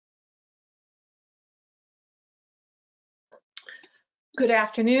Good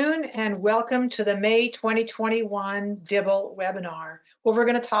afternoon and welcome to the May 2021 DIBBLE webinar, where we're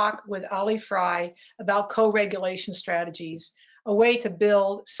going to talk with Aly Frei about co-regulation strategies, a way to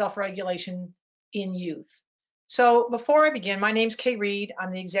build self-regulation in youth. So before I begin, my name's Kay Reed.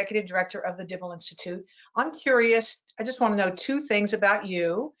 I'm the Executive Director of the DIBBLE Institute. I'm curious, I just want to know two things about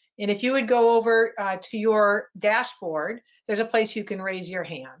you. And if you would go over to your dashboard, there's a place you can raise your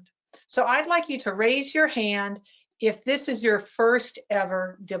hand. So I'd like you to raise your hand if this is your first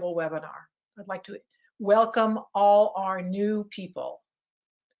ever DIBBLE webinar. I'd like to welcome all our new people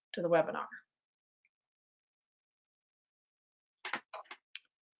to the webinar.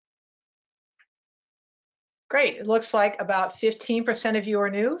 Great, it looks like about 15% of you are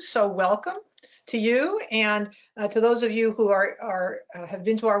new, so welcome to you. And to those of you who have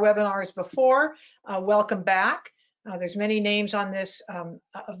been to our webinars before, welcome back. There's many names on this,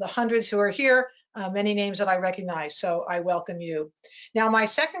 of the hundreds who are here, many names that I recognize, so I welcome you. Now, my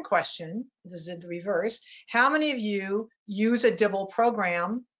second question, this is in the reverse, how many of you use a DIBBLE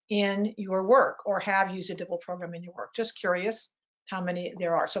program in your work or have used a DIBBLE program in your work? Just curious how many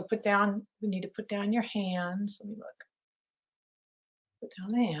there are. So we need to put down your hands. Let me look. Put down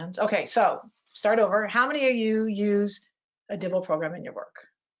the hands. Okay, so start over. How many of you use a DIBBLE program in your work?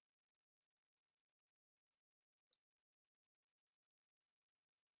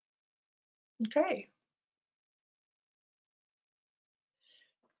 Okay.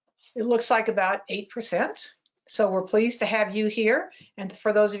 It looks like about 8%. So we're pleased to have you here. And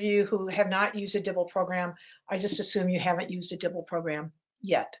for those of you who have not used a DIBBLE program, I just assume you haven't used a DIBBLE program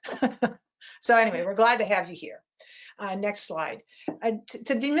yet. So anyway, we're glad to have you here. Next slide.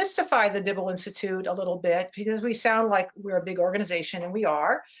 To demystify the DIBBLE Institute a little bit, because we sound like we're a big organization, and we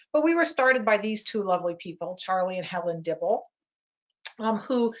are, but we were started by these two lovely people, Charlie and Helen DIBBLE,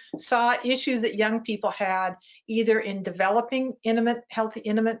 who saw issues that young people had either in developing healthy,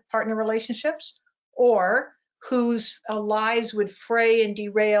 intimate partner relationships, or whose lives would fray and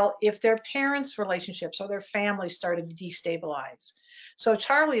derail if their parents' relationships or their families started to destabilize. So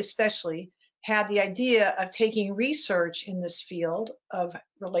Charlie especially had the idea of taking research in this field of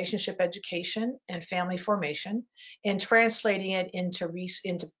relationship education and family formation and translating it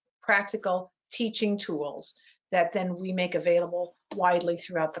into practical teaching tools that then we make available widely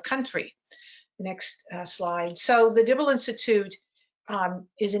throughout the country. Next slide. So the DIBBLE Institute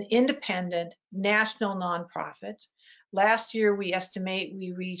is an independent national nonprofit. Last year, we estimate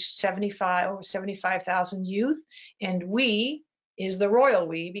we reached over 75,000 youth, and we is the royal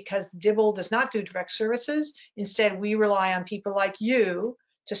we, because DIBBLE does not do direct services. Instead, we rely on people like you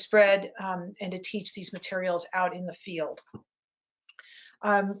to spread and to teach these materials out in the field.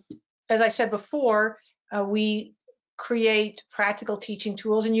 As I said before, we create practical teaching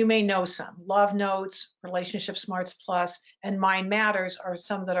tools, and you may know some. Love Notes, Relationship Smarts Plus, and Mind Matters are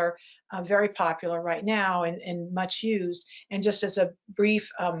some that are very popular right now and much used. And just as a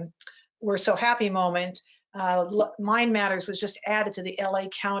brief we're so happy moment, Mind Matters was just added to the LA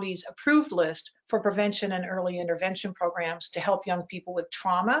County's approved list for prevention and early intervention programs to help young people with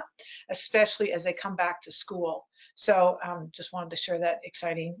trauma, especially as they come back to school. So just wanted to share that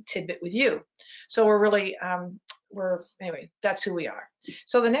exciting tidbit with you. So we're really, anyway, that's who we are.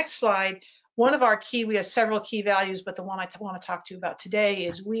 So the next slide, we have several key values, but the one I want to talk to you about today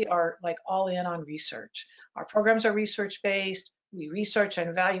is we are like all in on research. Our programs are research-based. We research and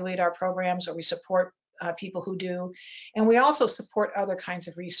evaluate our programs, or we support people who do, and we also support other kinds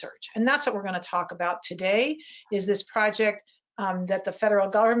of research. And that's what we're going to talk about today, is this project that the federal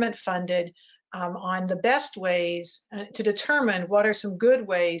government funded on the best ways to determine what are some good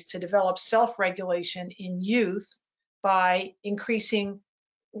ways to develop self-regulation in youth by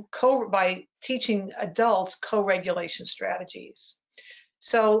by teaching adults co-regulation strategies.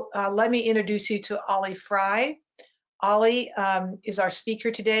 So let me introduce you to Aly Frei. Aly is our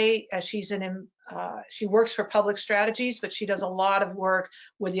speaker today. She works for Public Strategies, but she does a lot of work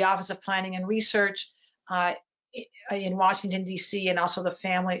with the Office of Planning and Research in Washington, D.C., and also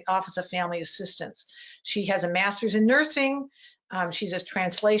the Office of Family Assistance. She has a master's in nursing. She's a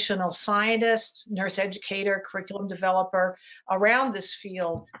translational scientist, nurse educator, curriculum developer around this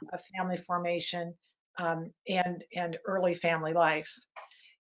field of family formation and early family life.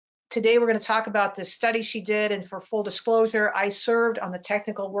 Today, we're going to talk about this study she did, and for full disclosure, I served on the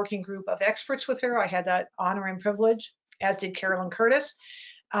technical working group of experts with her. I had that honor and privilege, as did Carolyn Curtis,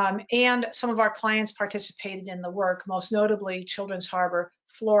 and some of our clients participated in the work, most notably Children's Harbor,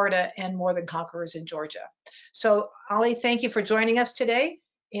 Florida, and More Than Conquerors in Georgia. So, Aly, thank you for joining us today,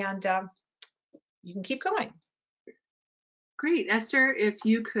 and you can keep going. Great, Esther, if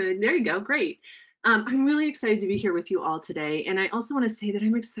you could, there you go, great. I'm really excited to be here with you all today. And I also want to say that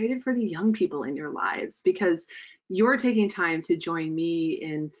I'm excited for the young people in your lives because you're taking time to join me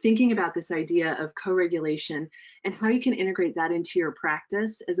in thinking about this idea of co-regulation and how you can integrate that into your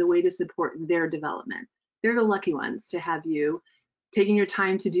practice as a way to support their development. They're the lucky ones to have you taking your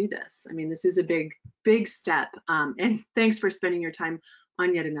time to do this. I mean, this is a big, big step. And thanks for spending your time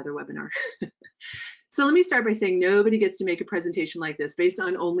on yet another webinar. So let me start by saying nobody gets to make a presentation like this based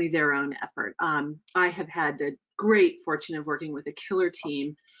on only their own effort. I have had the great fortune of working with a killer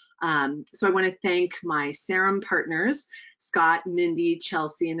team. So I want to thank my Serum partners, Scott, Mindy,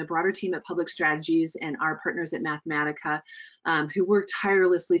 Chelsea, and the broader team at Public Strategies and our partners at Mathematica, who worked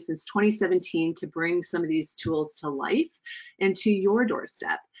tirelessly since 2017 to bring some of these tools to life and to your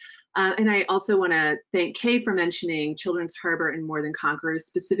doorstep. And I also want to thank Kay for mentioning Children's Harbor and More Than Conquerors,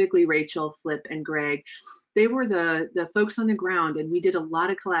 specifically Rachel, Flip, and Greg. They were the folks on the ground, and we did a lot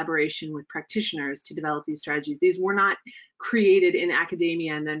of collaboration with practitioners to develop these strategies. These were not created in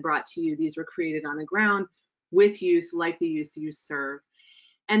academia and then brought to you. These were created on the ground with youth, like the youth you serve.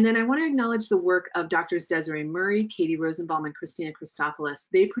 And then I want to acknowledge the work of Drs. Desiree Murray, Katie Rosenbaum, and Christina Christopoulos.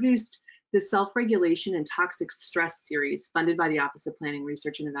 They produced the Self-Regulation and Toxic Stress series funded by the Office of Planning,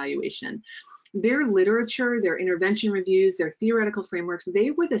 Research, and Evaluation. Their literature, their intervention reviews, their theoretical frameworks,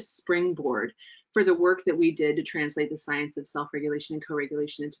 they were the springboard for the work that we did to translate the science of self-regulation and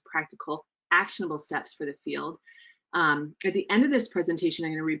co-regulation into practical, actionable steps for the field. At the end of this presentation,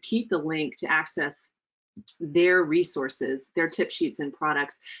 I'm going to repeat the link to access their resources, their tip sheets and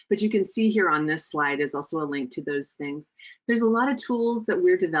products, but you can see here on this slide is also a link to those things. There's a lot of tools that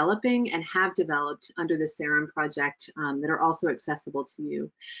we're developing and have developed under the Serum project that are also accessible to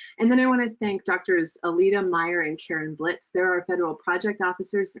you. And then I want to thank Drs. Alita Meyer and Karen Blitz. They're our federal project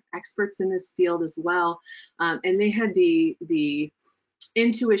officers, experts in this field as well, and they had the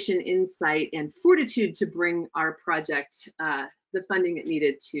intuition, insight, and fortitude to bring our project the funding it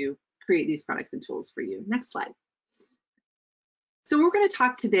needed to create these products and tools for you. Next slide. So what we're going to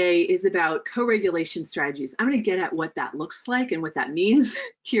talk today is about co-regulation strategies. I'm going to get at what that looks like and what that means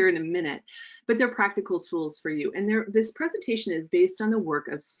here in a minute, but they're practical tools for you. And this presentation is based on the work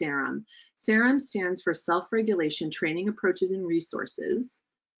of Serum. Serum stands for Self-Regulation Training Approaches and Resources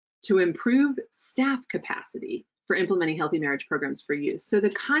to Improve Staff Capacity for Implementing Healthy Marriage Programs for Youth. So the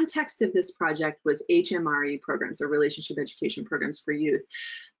context of this project was HMRE programs, or relationship education programs for youth.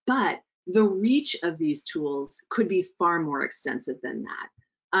 But the reach of these tools could be far more extensive than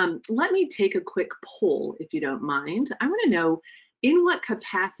that. Let me take a quick poll, if you don't mind. I want to know, in what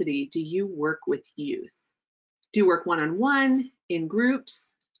capacity do you work with youth? Do you work one-on-one, in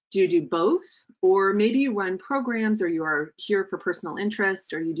groups? Do you do both? Or maybe you run programs, or you are here for personal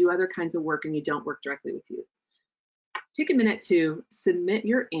interest, or you do other kinds of work and you don't work directly with youth. Take a minute to submit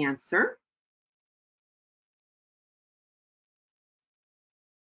your answer.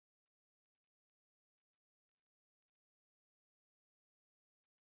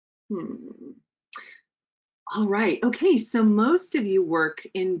 All right, okay, so most of you work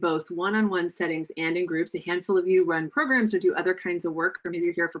in both one-on-one settings and in groups. A handful of you run programs or do other kinds of work, or maybe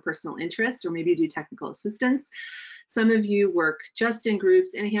you're here for personal interest, or maybe you do technical assistance. Some of you work just in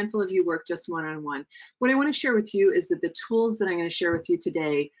groups, and a handful of you work just one-on-one. What I want to share with you is that the tools that I'm going to share with you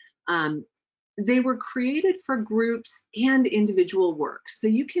today, they were created for groups and individual work. So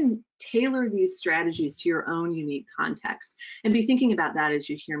you can tailor these strategies to your own unique context and be thinking about that as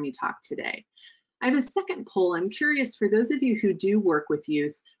you hear me talk today. I have a second poll. I'm curious, for those of you who do work with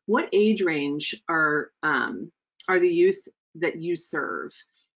youth, what age range are the youth that you serve?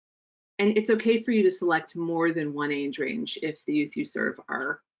 And it's okay for you to select more than one age range if the youth you serve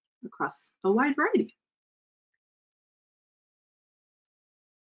are across a wide variety.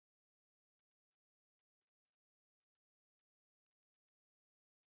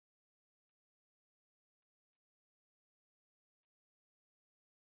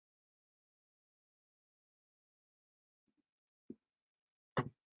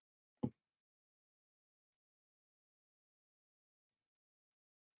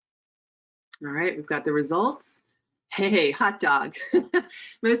 All right, we've got the results. Hey, hot dog.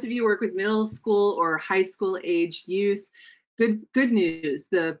 Most of you work with middle school or high school age youth. Good news.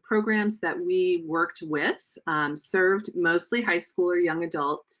 The programs that we worked with served mostly high school or young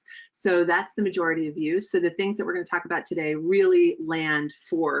adults. So that's the majority of you. So the things that we're going to talk about today really land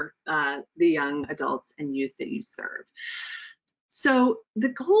for the young adults and youth that you serve. So the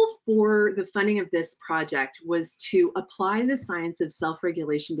goal for the funding of this project was to apply the science of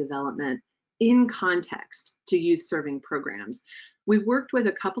self-regulation development in context to youth serving programs. We worked with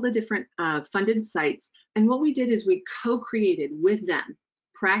a couple of different funded sites, and what we did is we co-created with them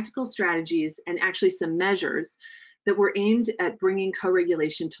practical strategies and actually some measures that were aimed at bringing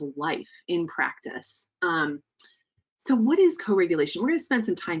co-regulation to life in practice. So what is co-regulation? We're going to spend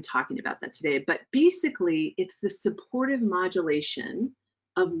some time talking about that today, but basically it's the supportive modulation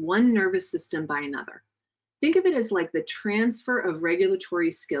of one nervous system by another. Think of it as like the transfer of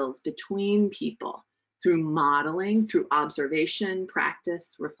regulatory skills between people through modeling, through observation,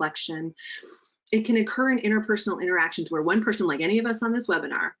 practice, reflection. It can occur in interpersonal interactions where one person, like any of us on this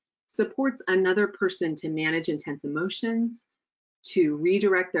webinar, supports another person to manage intense emotions, to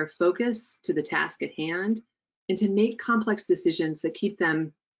redirect their focus to the task at hand, and to make complex decisions that keep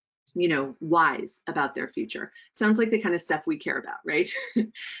them, wise about their future. Sounds like the kind of stuff we care about, right?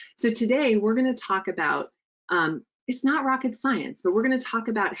 So today we're going to talk about, it's not rocket science, but we're going to talk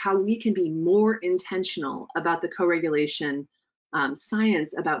about how we can be more intentional about the co-regulation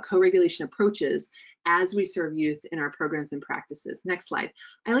science, about co-regulation approaches as we serve youth in our programs and practices. Next slide.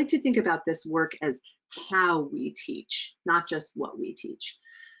 I like to think about this work as how we teach, not just what we teach.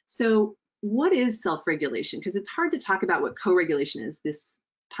 So what is self-regulation? Because it's hard to talk about what co-regulation is, this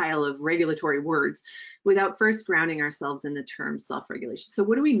pile of regulatory words, without first grounding ourselves in the term self-regulation. So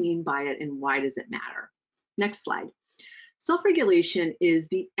what do we mean by it and why does it matter? Next slide. Self-regulation is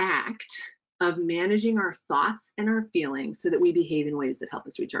the act of managing our thoughts and our feelings so that we behave in ways that help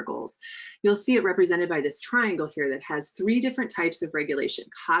us reach our goals. You'll see it represented by this triangle here that has 3 different types of regulation: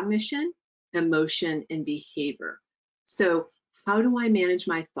 cognition, emotion, and behavior. So how do I manage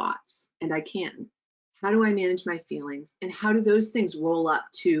my thoughts? And I can. How do I manage my feelings? And how do those things roll up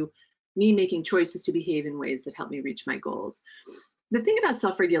to me making choices to behave in ways that help me reach my goals? The thing about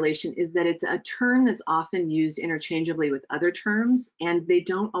self-regulation is that it's a term that's often used interchangeably with other terms, and they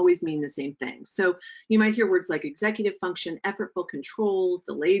don't always mean the same thing. So you might hear words like executive function, effortful control,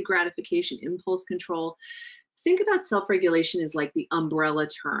 delayed gratification, impulse control. Think about self-regulation as like the umbrella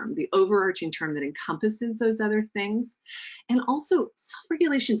term, the overarching term that encompasses those other things. And also,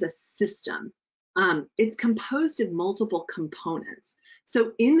 self-regulation is a system. It's composed of multiple components.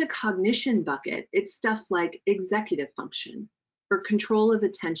 So in the cognition bucket, it's stuff like executive function, or control of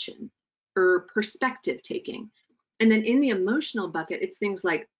attention, or perspective taking. And then in the emotional bucket, it's things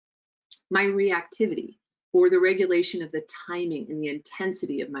like my reactivity, or the regulation of the timing and the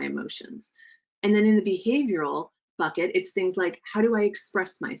intensity of my emotions. And then in the behavioral bucket, it's things like, how do I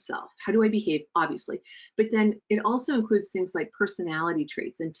express myself? How do I behave, obviously? But then it also includes things like personality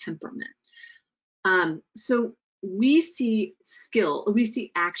traits and temperament. So we see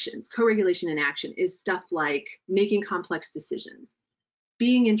actions. Co-regulation in action is stuff like making complex decisions,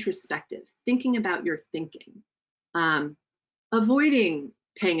 being introspective, thinking about your thinking, avoiding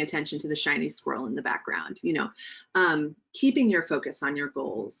paying attention to the shiny squirrel in the background, keeping your focus on your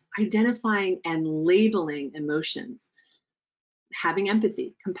goals, identifying and labeling emotions, having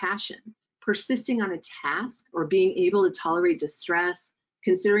empathy, compassion, persisting on a task, or being able to tolerate distress,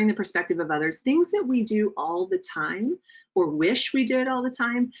 considering the perspective of others, things that we do all the time or wish we did all the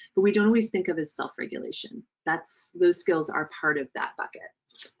time, but we don't always think of as self-regulation. Those skills are part of that bucket.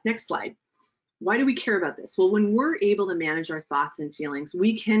 Next slide. Why do we care about this? Well, when we're able to manage our thoughts and feelings,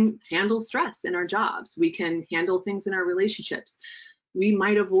 we can handle stress in our jobs. We can handle things in our relationships. We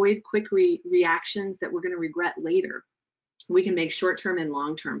might avoid quick reactions that we're going to regret later. We can make short-term and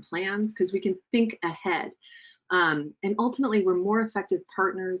long-term plans because we can think ahead. And ultimately, we're more effective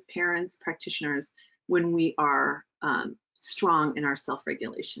partners, parents, practitioners when we are strong in our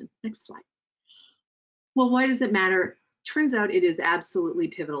self-regulation. Next slide. Well, why does it matter? Turns out it is absolutely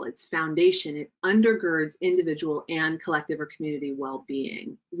pivotal. It's foundation. It undergirds individual and collective or community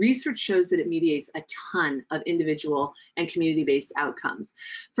well-being. Research shows that it mediates a ton of individual and community-based outcomes.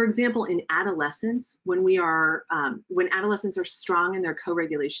 For example, in adolescence, when adolescents are strong in their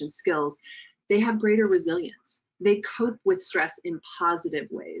co-regulation skills, they have greater resilience. They cope with stress in positive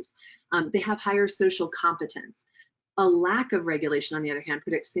ways. They have higher social competence. A lack of regulation, on the other hand,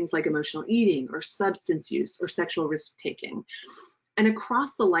 predicts things like emotional eating or substance use or sexual risk-taking. And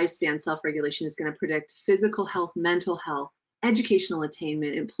across the lifespan, self-regulation is going to predict physical health, mental health, educational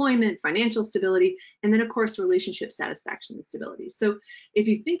attainment, employment, financial stability, and then, of course, relationship satisfaction and stability. So if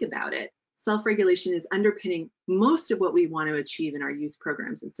you think about it, self-regulation is underpinning most of what we want to achieve in our youth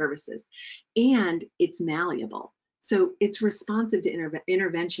programs and services, and it's malleable. So it's responsive to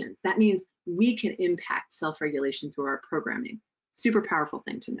interventions. That means we can impact self-regulation through our programming. Super powerful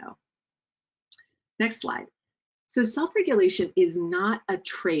thing to know. Next slide. So self-regulation is not a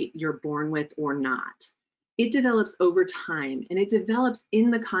trait you're born with or not. It develops over time, and it develops in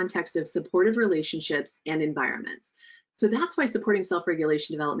the context of supportive relationships and environments. So that's why supporting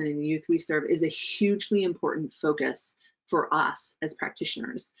self-regulation development in the youth we serve is a hugely important focus for us as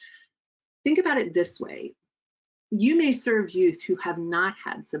practitioners. Think about it this way. You may serve youth who have not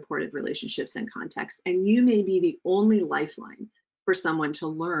had supportive relationships and contexts, and you may be the only lifeline for someone to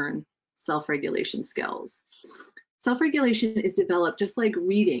learn self-regulation skills. Self-regulation is developed just like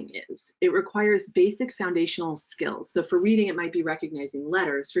reading is. It requires basic foundational skills. So for reading, it might be recognizing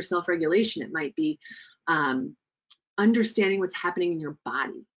letters. For self-regulation, it might be understanding what's happening in your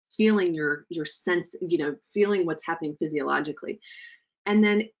body, feeling your sense, feeling what's happening physiologically. And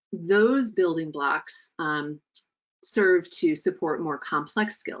then those building blocks serve to support more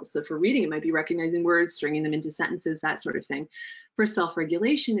complex skills. So for reading, it might be recognizing words, stringing them into sentences, that sort of thing. For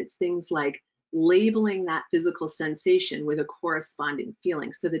self-regulation, it's things like labeling that physical sensation with a corresponding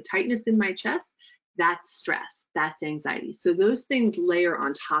feeling. So the tightness in my chest, that's stress, that's anxiety. So those things layer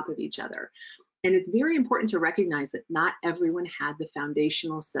on top of each other. And it's very important to recognize that not everyone had the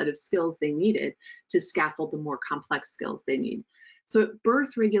foundational set of skills they needed to scaffold the more complex skills they need. So at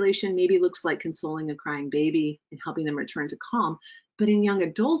birth, regulation maybe looks like consoling a crying baby and helping them return to calm. But in young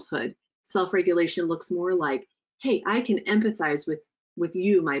adulthood, self-regulation looks more like, hey, I can empathize with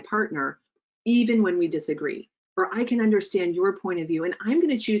you, my partner, even when we disagree. Or I can understand your point of view, and I'm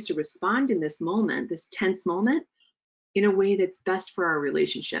going to choose to respond in this moment, this tense moment, in a way that's best for our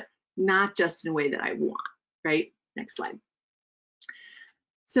relationship, not just in a way that I want, right? Next slide.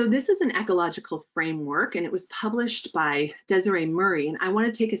 So this is an ecological framework, and it was published by Desiree Murray. And I want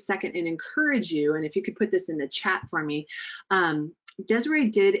to take a second and encourage you, and if you could put this in the chat for me, Desiree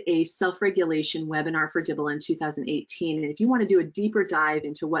did a self-regulation webinar for Dibble in 2018. And if you want to do a deeper dive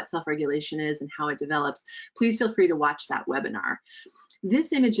into what self-regulation is and how it develops, please feel free to watch that webinar.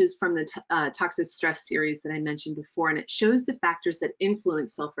 This image is from the Toxic Stress series that I mentioned before, and it shows the factors that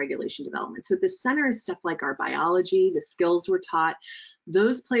influence self-regulation development. So at the center is stuff like our biology, the skills we're taught.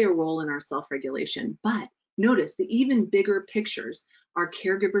 Those play a role in our self-regulation. But notice the even bigger pictures are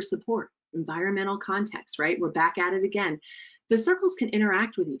caregiver support, environmental context, right? We're back at it again. The circles can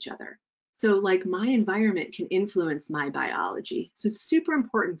interact with each other. So like my environment can influence my biology. So it's super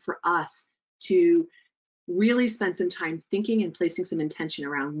important for us to really spend some time thinking and placing some intention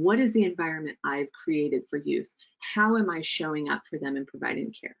around what is the environment I've created for youth? How am I showing up for them and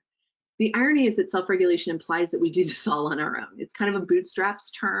providing care? The irony is that self-regulation implies that we do this all on our own. It's kind of a bootstraps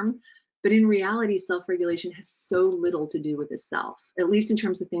term, but in reality, self-regulation has so little to do with the self, at least in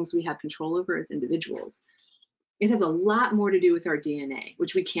terms of things we have control over as individuals. It has a lot more to do with our DNA,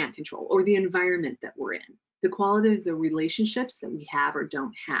 which we can't control, or the environment that we're in, the quality of the relationships that we have or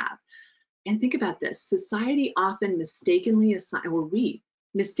don't have. And think about this, society often mistakenly assign, or we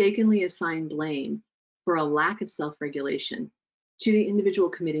mistakenly assign blame for a lack of self-regulation to the individual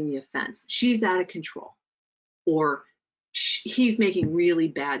committing the offense. She's out of control, or he's making really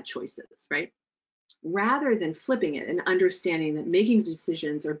bad choices, right? Rather than flipping it and understanding that making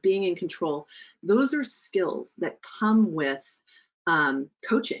decisions or being in control, those are skills that come with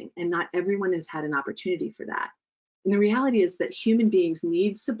coaching, and not everyone has had an opportunity for that. And the reality is that human beings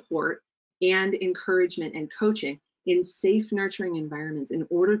need support and encouragement and coaching in safe, nurturing environments in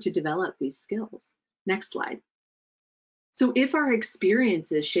order to develop these skills. Next slide. So if our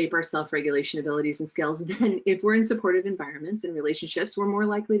experiences shape our self-regulation abilities and skills, then if we're in supportive environments and relationships, we're more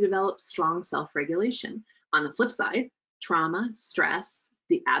likely to develop strong self-regulation. On the flip side, trauma, stress,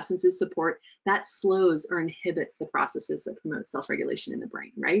 the absence of support, that slows or inhibits the processes that promote self-regulation in the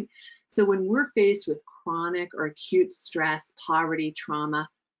brain, right? So when we're faced with chronic or acute stress, poverty, trauma,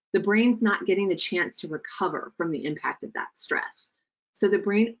 the brain's not getting the chance to recover from the impact of that stress. So the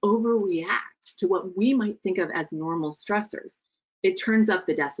brain overreacts to what we might think of as normal stressors. It turns up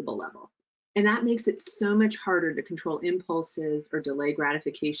the decibel level. And that makes it so much harder to control impulses or delay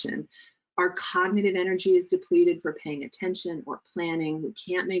gratification. Our cognitive energy is depleted for paying attention or planning. We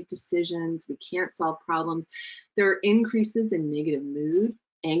can't make decisions. We can't solve problems. There are increases in negative mood,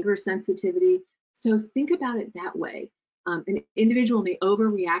 anger sensitivity. So think about it that way. An individual may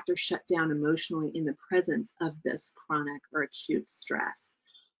overreact or shut down emotionally in the presence of this chronic or acute stress.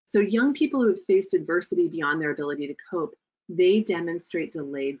 So young people who have faced adversity beyond their ability to cope, they demonstrate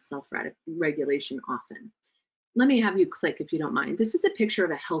delayed self-regulation often. Let me have you click if you don't mind. This is a picture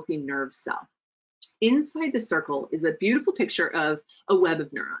of a healthy nerve cell. Inside the circle is a beautiful picture of a web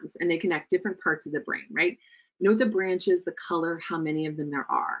of neurons, and they connect different parts of the brain, right? Note the branches, the color, how many of them there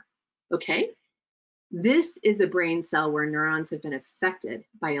are, okay? This is a brain cell where neurons have been affected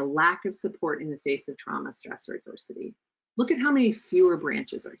by a lack of support in the face of trauma, stress, or adversity. Look at how many fewer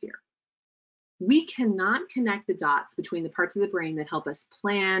branches are here. We cannot connect the dots between the parts of the brain that help us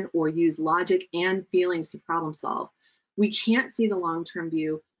plan or use logic and feelings to problem solve. We can't see the long-term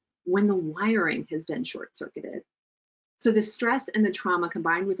view when the wiring has been short-circuited. So the stress and the trauma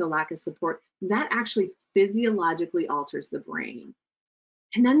combined with a lack of support, that actually physiologically alters the brain.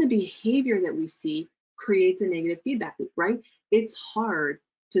 And then the behavior that we see creates a negative feedback loop, right? It's hard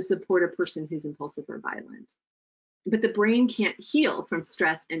to support a person who's impulsive or violent. But the brain can't heal from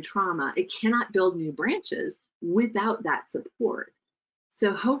stress and trauma. It cannot build new branches without that support.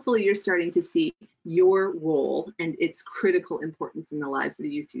 So hopefully you're starting to see your role and its critical importance in the lives of the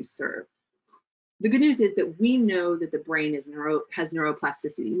youth you serve. The good news is that we know that the brain has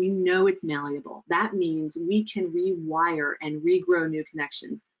neuroplasticity. We know it's malleable. That means we can rewire and regrow new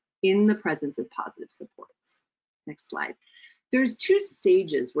connections in the presence of positive supports. Next slide. There's two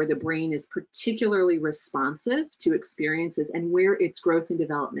stages where the brain is particularly responsive to experiences and where its growth and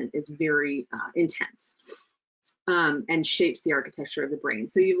development is very intense and shapes the architecture of the brain.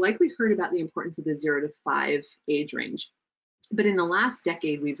 So you've likely heard about the importance of the 0 to 5 age range. But in the last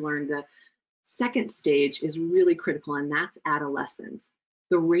decade, we've learned the second stage is really critical, and that's adolescence.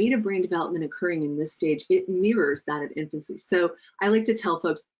 The rate of brain development occurring in this stage, it mirrors that of infancy. So I like to tell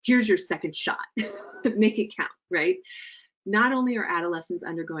folks, here's your second shot. Make it count, right? Not only are adolescents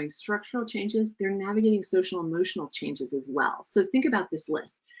undergoing structural changes, they're navigating social emotional changes as well. So think about this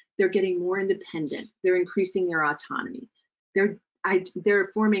list. They're getting more independent. They're increasing their autonomy. They're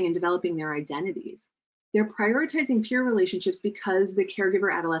forming and developing their identities. They're prioritizing peer relationships because the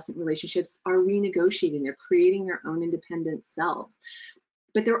caregiver-adolescent relationships are renegotiating. They're creating their own independent selves.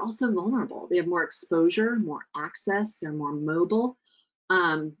 But they're also vulnerable. They have more exposure, more access. They're more mobile.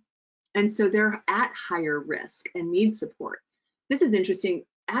 And so they're at higher risk and need support. This is interesting.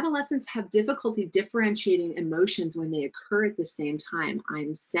 Adolescents have difficulty differentiating emotions when they occur at the same time.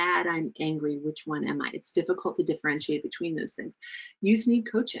 I'm sad, I'm angry, which one am I? It's difficult to differentiate between those things. Youth need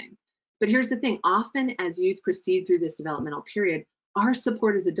coaching. But here's the thing, often as youth proceed through this developmental period, our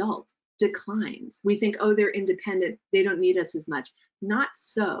support as adults declines. We think, oh, they're independent, they don't need us as much. Not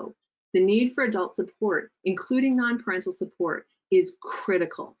so. The need for adult support, including non-parental support, is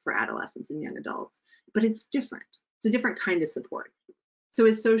critical for adolescents and young adults, but it's different. It's a different kind of support. So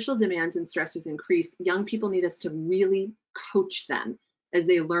as social demands and stressors increase, young people need us to really coach them as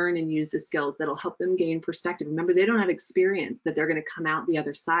they learn and use the skills that'll help them gain perspective. Remember, they don't have experience that they're going to come out the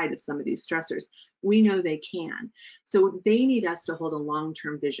other side of some of these stressors. We know they can. So they need us to hold a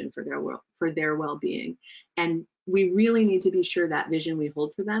long-term vision for their well-being. And we really need to be sure that vision we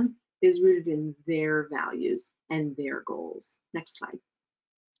hold for them is rooted in their values and their goals. Next slide.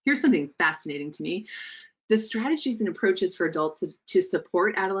 Here's something fascinating to me. The strategies and approaches for adults to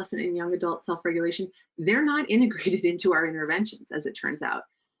support adolescent and young adult self-regulation, they're not integrated into our interventions, as it turns out.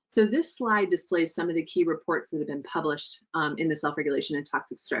 So this slide displays some of the key reports that have been published in the Self-Regulation and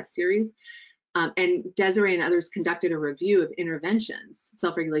Toxic Stress series. And Desiree and others conducted a review of interventions,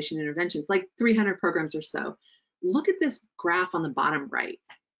 self-regulation interventions, like 300 programs or so. Look at this graph on the bottom right.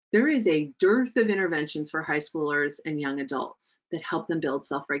 There is a dearth of interventions for high schoolers and young adults that help them build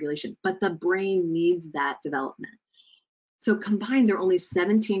self-regulation, but the brain needs that development. So combined, there are only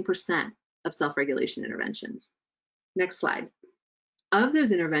 17% of self-regulation interventions. Next slide. Of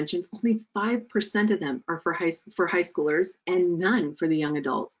those interventions, only 5% of them are for high schoolers and none for the young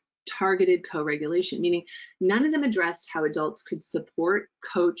adults. Targeted co-regulation, meaning none of them addressed how adults could support,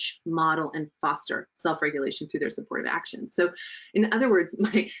 coach, model, and foster self-regulation through their supportive actions. So in other words,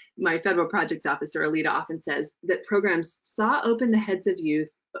 my federal project officer, Alita, often says that programs saw open the heads of youth,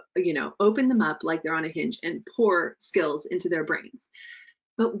 open them up like they're on a hinge and pour skills into their brains.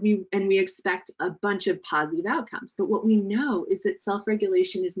 But we expect a bunch of positive outcomes. But what we know is that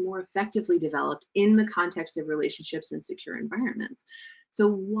self-regulation is more effectively developed in the context of relationships and secure environments. So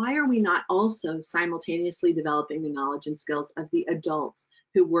why are we not also simultaneously developing the knowledge and skills of the adults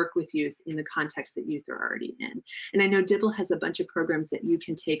who work with youth in the context that youth are already in? And I know DIBEL has a bunch of programs that you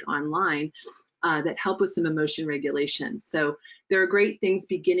can take online that help with some emotion regulation. So there are great things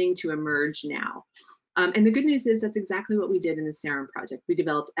beginning to emerge now. And the good news is that's exactly what we did in the SARM project. We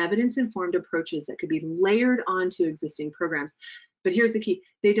developed evidence-informed approaches that could be layered onto existing programs. But here's the key,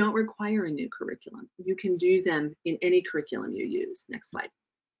 they don't require a new curriculum. You can do them in any curriculum you use. Next slide.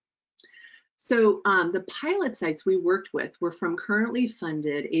 So the pilot sites we worked with were from currently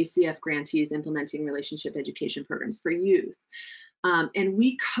funded ACF grantees implementing relationship education programs for youth. And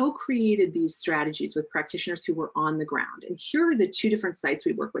we co-created these strategies with practitioners who were on the ground. And here are the two different sites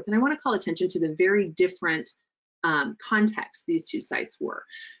we work with. And I want to call attention to the very different contexts these two sites were.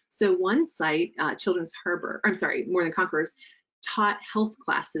 So one site, More Than Conquerors, taught health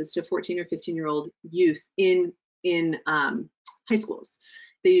classes to 14 or 15-year-old youth in high schools.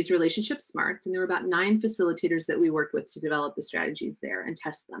 They used relationship smarts, and there were about 9 facilitators that we worked with to develop the strategies there and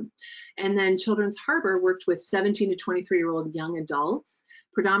test them. And then Children's Harbor worked with 17 to 23-year-old young adults,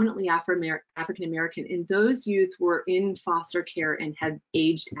 predominantly African American, and those youth were in foster care and had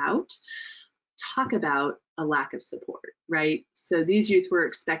aged out. Talk about a lack of support, right? So these youth were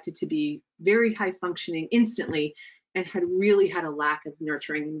expected to be very high functioning instantly and had really had a lack of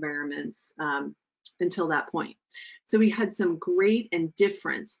nurturing environments until that point. So we had some great and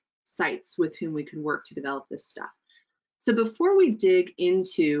different sites with whom we could work to develop this stuff. So before we dig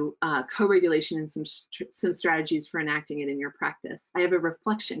into co-regulation and some strategies for enacting it in your practice, I have a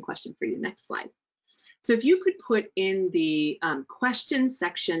reflection question for you. Next slide. So if you could put in the question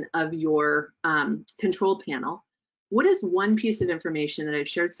section of your control panel, what is one piece of information that I've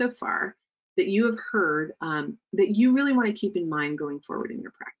shared so far that you have heard that you really want to keep in mind going forward in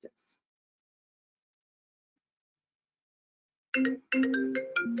your practice?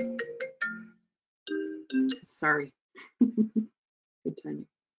 Sorry. Good timing.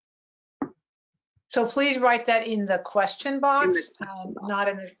 So please write that in the question box, box. not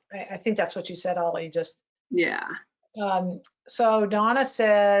in the, I think that's what you said, Aly, just. Yeah. So Donna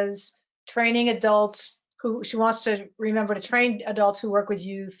says, training adults who, she wants to remember to train adults who work with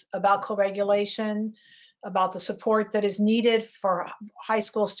youth about co-regulation, about the support that is needed for high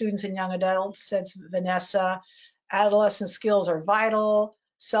school students and young adults, says Vanessa. Adolescent skills are vital.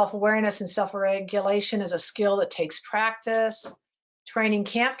 Self-awareness and self-regulation is a skill that takes practice. Training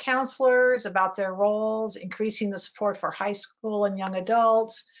camp counselors about their roles, increasing the support for high school and young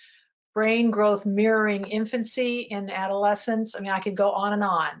adults, brain growth mirroring infancy and adolescence. I mean, I could go on and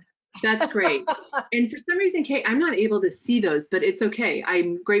on. That's great. And for some reason, Kate, I'm not able to see those, but it's okay.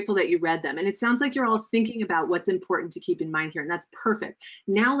 I'm grateful that you read them. And it sounds like you're all thinking about what's important to keep in mind here, and that's perfect.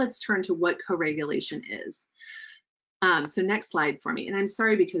 Now let's turn to what co-regulation is. So next slide for me. And I'm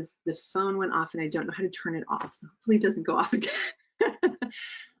sorry because the phone went off and I don't know how to turn it off. So hopefully it doesn't go off again.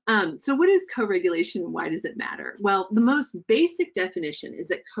 So what is co-regulation and why does it matter? Well, the most basic definition is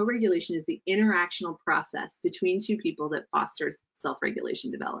that co-regulation is the interactional process between two people that fosters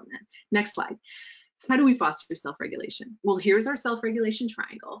self-regulation development. Next slide. How do we foster self-regulation? Well, here's our self-regulation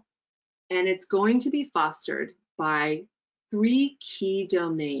triangle, and it's going to be fostered by 3 key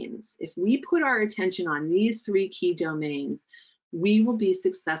domains. If we put our attention on these 3 key domains, we will be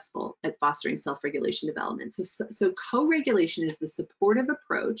successful at fostering self-regulation development. So co-regulation is the supportive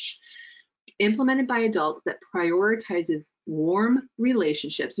approach implemented by adults that prioritizes warm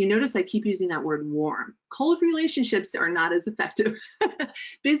relationships. You notice I keep using that word warm. Cold relationships are not as effective.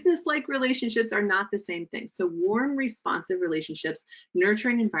 Business-like relationships are not the same thing. So warm, responsive relationships,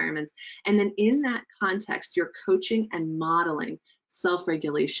 nurturing environments, and then in that context, you're coaching and modeling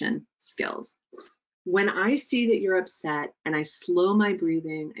self-regulation skills. When I see that you're upset and I slow my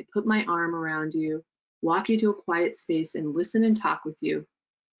breathing, I put my arm around you, walk you to a quiet space and listen and talk with you,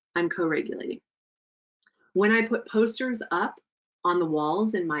 I'm co-regulating. When I put posters up on the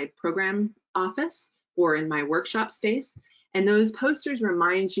walls in my program office or in my workshop space, and those posters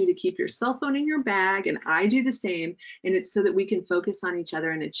remind you to keep your cell phone in your bag, and I do the same, and it's so that we can focus on each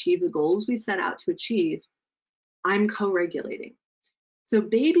other and achieve the goals we set out to achieve, I'm co-regulating. So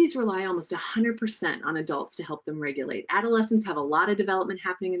babies rely almost 100% on adults to help them regulate. Adolescents have a lot of development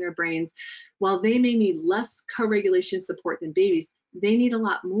happening in their brains. While they may need less co-regulation support than babies, they need a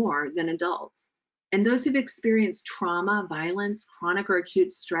lot more than adults. And those who've experienced trauma, violence, chronic or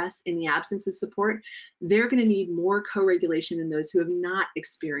acute stress in the absence of support, they're going to need more co-regulation than those who have not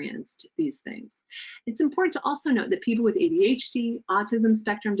experienced these things. It's important to also note that people with ADHD, autism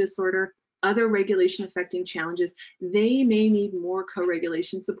spectrum disorder, other regulation affecting challenges, they may need more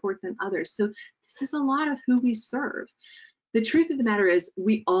co-regulation support than others. So this is a lot of who we serve. The truth of the matter is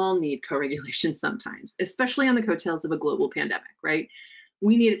we all need co-regulation sometimes, especially on the coattails of a global pandemic, right?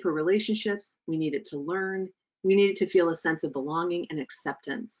 We need it for relationships, we need it to learn, we need it to feel a sense of belonging and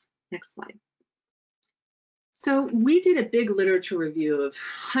acceptance. Next slide. So we did a big literature review of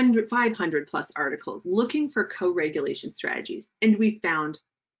 500 plus articles looking for co-regulation strategies, and we found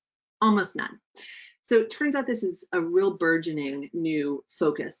almost none. So it turns out this is a real burgeoning new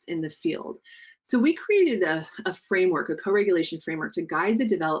focus in the field. So we created a framework, a co-regulation framework to guide the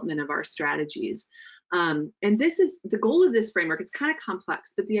development of our strategies. And this is the goal of this framework. It's kind of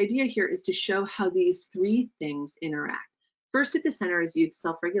complex, but the idea here is to show how these 3 things interact. First at the center is youth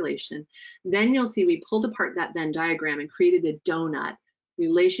self-regulation. Then you'll see we pulled apart that Venn diagram and created a donut: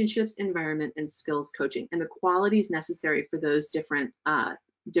 relationships, environment, and skills coaching, and the qualities necessary for those different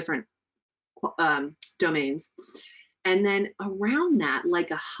domains. And then around that, like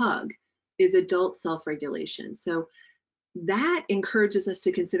a hug, is adult self-regulation. So that encourages us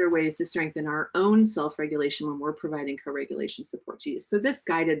to consider ways to strengthen our own self-regulation when we're providing co-regulation support to youth. So this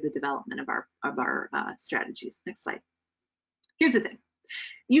guided the development of our strategies. Next slide. Here's the thing.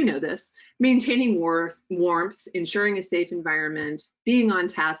 You know this, maintaining warmth, ensuring a safe environment, being on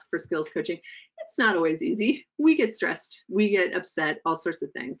task for skills coaching, it's not always easy. We get stressed, we get upset, all sorts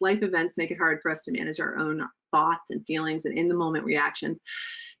of things. Life events make it hard for us to manage our own thoughts and feelings and in the moment reactions.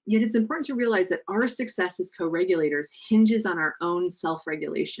 Yet it's important to realize that our success as co-regulators hinges on our own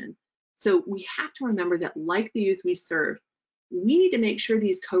self-regulation. So we have to remember that, like the youth we serve, we need to make sure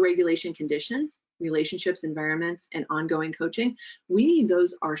these co-regulation conditions, relationships, environments, and ongoing coaching, we need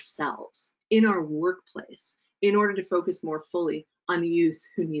those ourselves in our workplace in order to focus more fully on the youth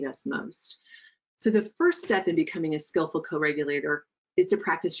who need us most. So the first step in becoming a skillful co-regulator is to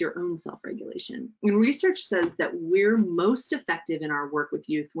practice your own self-regulation. And research says that we're most effective in our work with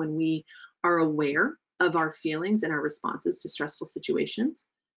youth when we are aware of our feelings and our responses to stressful situations,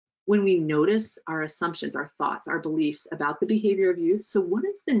 when we notice our assumptions, our thoughts, our beliefs about the behavior of youth. So what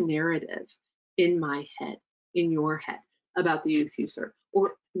is the narrative in my head, in your head, about the youth you serve?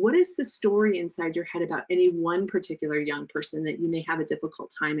 Or what is the story inside your head about any one particular young person that you may have a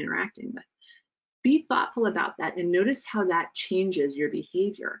difficult time interacting with? Be thoughtful about that and notice how that changes your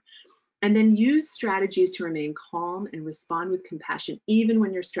behavior. And then use strategies to remain calm and respond with compassion, even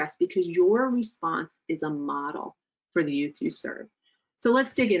when you're stressed, because your response is a model for the youth you serve. So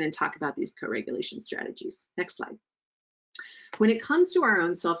let's dig in and talk about these co-regulation strategies. Next slide. When it comes to our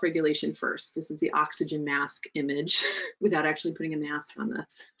own self-regulation first, this is the oxygen mask image without actually putting a mask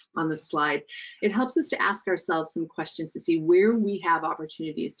on the slide. It helps us to ask ourselves some questions to see where we have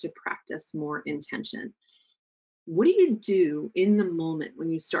opportunities to practice more intention. What do you do in the moment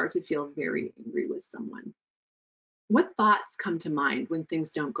when you start to feel very angry with someone? What thoughts come to mind when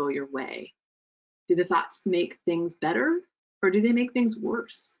things don't go your way? Do the thoughts make things better, or do they make things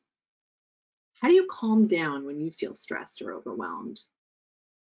worse? How do you calm down when you feel stressed or overwhelmed?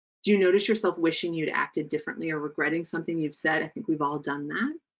 Do you notice yourself wishing you'd acted differently or regretting something you've said? I think we've all done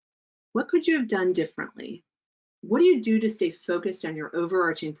that. What could you have done differently? What do you do to stay focused on your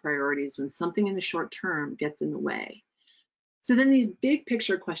overarching priorities when something in the short term gets in the way? So then these big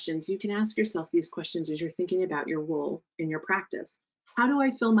picture questions, you can ask yourself these questions as you're thinking about your role in your practice. How do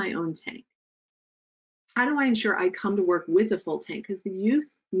I fill my own tank? How do I ensure I come to work with a full tank? Because the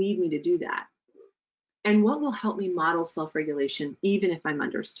youth need me to do that. And what will help me model self-regulation even if I'm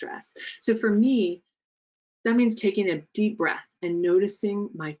under stress? So for me, that means taking a deep breath and noticing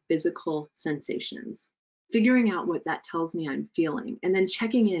my physical sensations, figuring out what that tells me I'm feeling, and then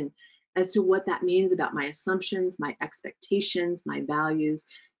checking in as to what that means about my assumptions, my expectations, my values.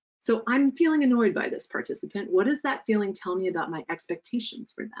 So I'm feeling annoyed by this participant. What does that feeling tell me about my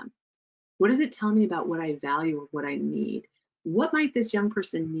expectations for them? What does it tell me about what I value or what I need? What might this young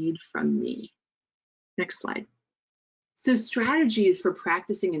person need from me? Next slide. So strategies for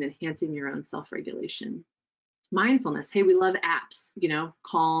practicing and enhancing your own self-regulation. Mindfulness. Hey, we love apps, you know,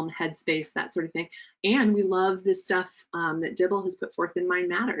 Calm, Headspace, that sort of thing. And we love this stuff that Dibble has put forth in Mind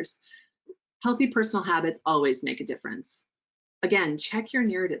Matters. Healthy personal habits always make a difference. Again, check your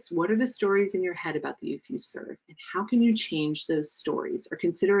narratives. What are the stories in your head about the youth you serve? And how can you change those stories or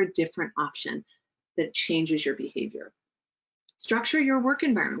consider a different option that changes your behavior? Structure your work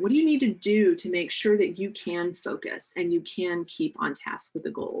environment. What do you need to do to make sure that you can focus and you can keep on task with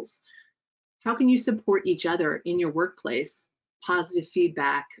the goals? How can you support each other in your workplace, positive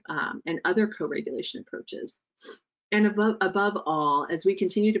feedback, and other co-regulation approaches? And above all, as we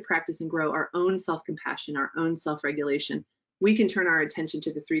continue to practice and grow our own self-compassion, our own self-regulation, we can turn our attention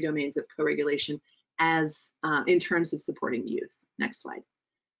to the 3 domains of co-regulation as in terms of supporting youth. Next slide.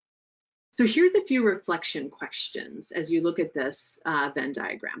 So here's a few reflection questions as you look at this Venn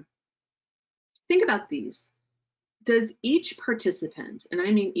diagram. Think about these. Does each participant, and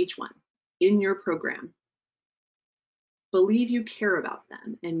I mean each one, in your program, believe you care about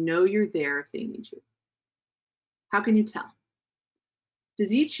them and know you're there if they need you? How can you tell?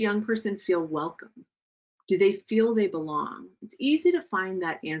 Does each young person feel welcome? Do they feel they belong? It's easy to find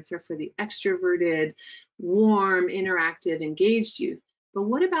that answer for the extroverted, warm, interactive, engaged youth. But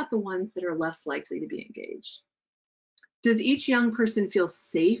what about the ones that are less likely to be engaged? Does each young person feel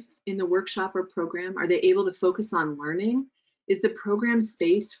safe in the workshop or program? Are they able to focus on learning? Is the program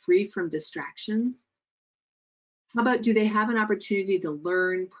space free from distractions? How about, do they have an opportunity to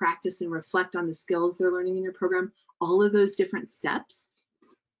learn, practice, and reflect on the skills they're learning in your program? All of those different steps.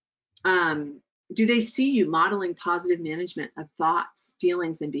 Do they see you modeling positive management of thoughts,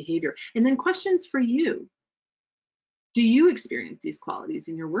 feelings, and behavior? And then questions for you. Do you experience these qualities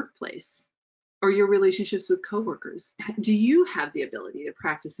in your workplace? or your relationships with coworkers? Do you have the ability to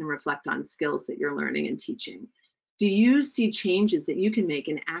practice and reflect on skills that you're learning and teaching? Do you see changes that you can make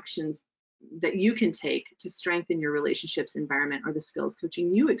and actions that you can take to strengthen your relationships environment or the skills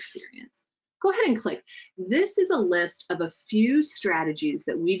coaching you experience? Go ahead and click. This is a list of a few strategies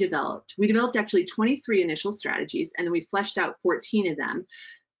that we developed. We developed actually 23 initial strategies, and then we fleshed out 14 of them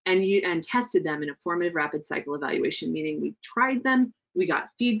and tested them in a formative rapid cycle evaluation, meaning we tried them, we got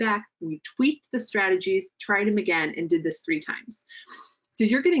feedback, we tweaked the strategies, tried them again, and did this 3 times. So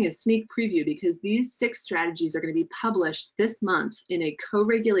you're getting a sneak preview because these 6 strategies are going to be published this month in a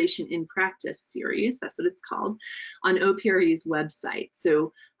co-regulation in practice series, that's what it's called, on OPRE's website.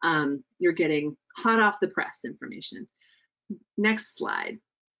 So you're getting hot off the press information. Next slide.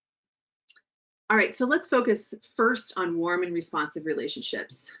 All right, so let's focus first on warm and responsive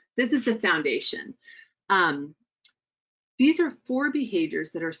relationships. This is the foundation. These are 4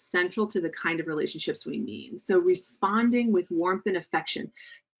 behaviors that are central to the kind of relationships we mean. So responding with warmth and affection.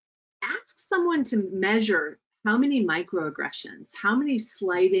 Ask someone to measure how many microaggressions, how many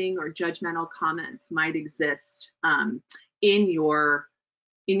slighting or judgmental comments might exist in your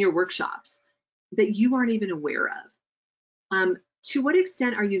workshops that you aren't even aware of. To what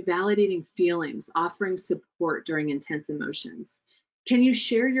extent are you validating feelings, offering support during intense emotions? Can you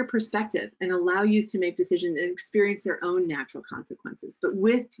share your perspective and allow youth to make decisions and experience their own natural consequences, but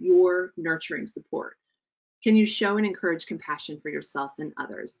with your nurturing support? Can you show and encourage compassion for yourself and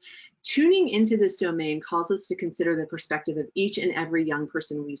others? Tuning into this domain calls us to consider the perspective of each and every young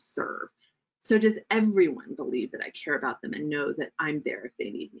person we serve. So does everyone believe that I care about them and know that I'm there if they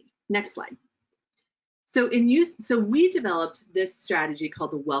need me? Next slide. So we developed this strategy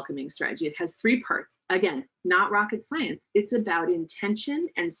called the welcoming strategy. It has 3 parts. Again, not rocket science. It's about intention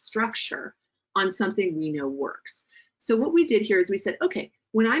and structure on something we know works. So what we did here is we said, okay,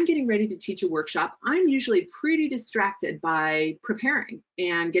 when I'm getting ready to teach a workshop, I'm usually pretty distracted by preparing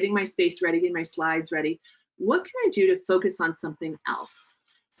and getting my space ready, getting my slides ready. What can I do to focus on something else?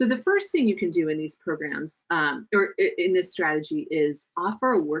 So the first thing you can do in these programs or in this strategy is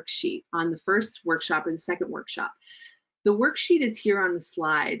offer a worksheet on the first workshop or the second workshop. The worksheet is here on the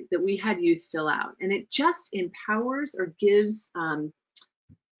slide that we had youth fill out, and it just empowers or gives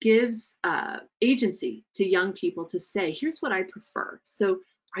agency to young people to say, here's what I prefer. So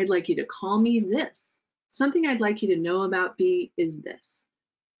I'd like you to call me this. Something I'd like you to know about me is this.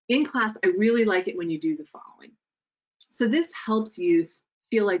 In class, I really like it when you do the following. So this helps youth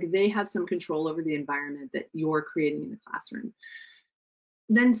feel like they have some control over the environment that you're creating in the classroom.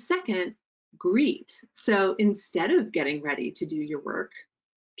 Then second, greet. So instead of getting ready to do your work,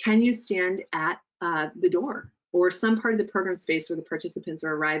 can you stand at the door or some part of the program space where the participants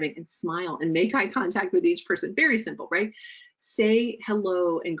are arriving and smile and make eye contact with each person? Very simple, right? Say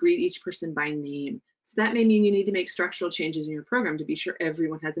hello and greet each person by name. So that may mean you need to make structural changes in your program to be sure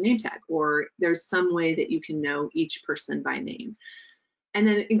everyone has a name tag, or there's some way that you can know each person by name. And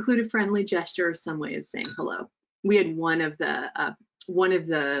then include a friendly gesture or some way of saying hello. We had one of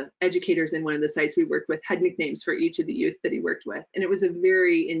the educators in one of the sites we worked with had nicknames for each of the youth that he worked with, and it was a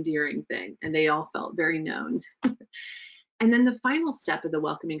very endearing thing, and they all felt very known. And then the final step of the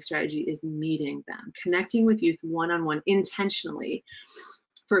welcoming strategy is meeting them, connecting with youth one-on-one intentionally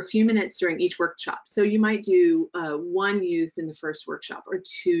for a few minutes during each workshop. So you might do 1 youth in the first workshop or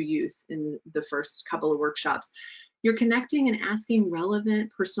 2 youth in the first couple of workshops. You're connecting and asking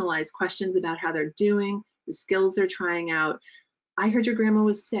relevant, personalized questions about how they're doing, the skills they're trying out. I heard your grandma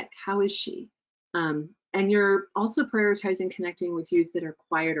was sick. How is she? And you're also prioritizing connecting with youth that are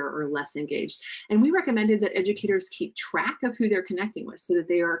quieter or less engaged. And we recommended that educators keep track of who they're connecting with so that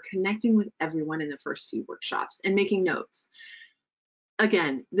they are connecting with everyone in the first few workshops and making notes.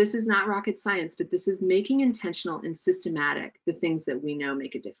 Again, this is not rocket science, but this is making intentional and systematic the things that we know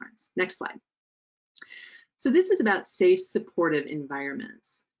make a difference. Next slide. So this is about safe, supportive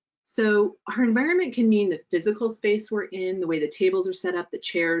environments. So our environment can mean the physical space we're in, the way the tables are set up, the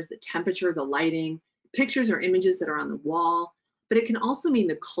chairs, the temperature, the lighting, pictures or images that are on the wall. But it can also mean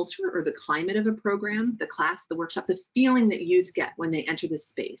the culture or the climate of a program, the class, the workshop, the feeling that youth get when they enter the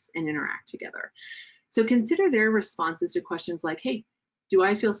space and interact together. So consider their responses to questions like, hey, do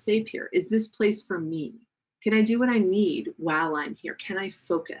I feel safe here? Is this place for me? Can I do what I need while I'm here? Can I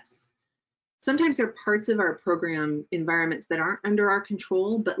focus? Sometimes there are parts of our program environments that aren't under our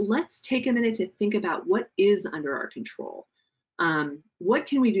control, but let's take a minute to think about what is under our control. What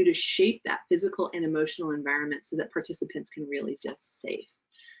can we do to shape that physical and emotional environment so that participants can really feel safe?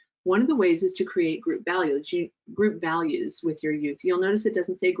 One of the ways is to create group values with your youth. You'll notice it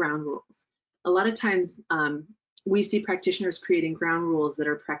doesn't say ground rules. A lot of times we see practitioners creating ground rules that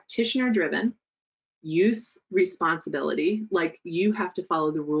are practitioner driven youth responsibility, like you have to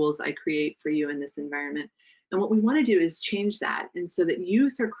follow the rules I create for you in this environment. And what we want to do is change that, and so that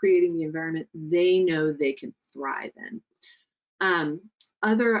youth are creating the environment they know they can thrive in.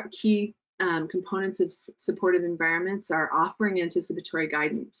 Other key components of supportive environments are offering anticipatory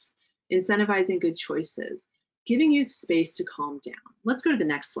guidance, incentivizing good choices, giving youth space to calm down. Let's go to the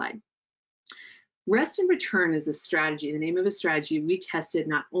next slide. Rest and return is a strategy, the name of a strategy we tested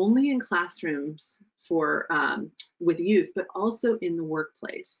not only in classrooms for with youth, but also in the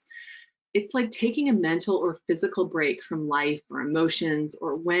workplace. It's like taking a mental or physical break from life or emotions,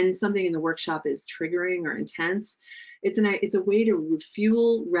 or when something in the workshop is triggering or intense. It's a way to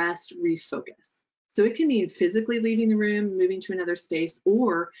refuel, rest, refocus. So it can mean physically leaving the room, moving to another space,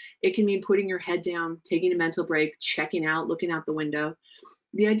 or it can mean putting your head down, taking a mental break, checking out, looking out the window.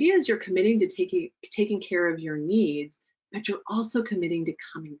 The idea is you're committing to taking care of your needs, but you're also committing to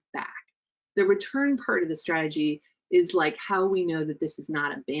coming back. The return part of the strategy is like how we know that this is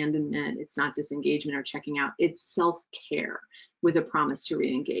not abandonment, it's not disengagement or checking out, it's self-care with a promise to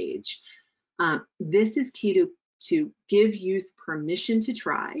re-engage. This is key to give youth permission to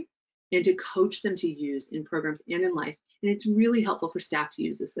try and to coach them to use in programs and in life. And it's really helpful for staff to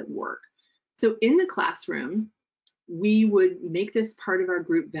use this at work. So in the classroom, we would make this part of our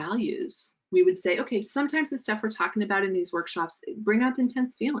group values. We would say, okay, sometimes the stuff we're talking about in these workshops bring up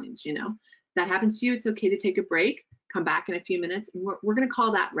intense feelings, you know. That happens to you, it's okay to take a break, come back in a few minutes, and we're going to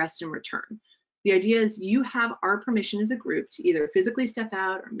call that rest and return. The idea is you have our permission as a group to either physically step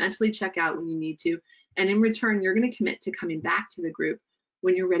out or mentally check out when you need to, and in return, you're going to commit to coming back to the group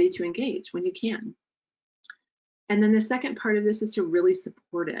when you're ready to engage, when you can. And then the second part of this is to really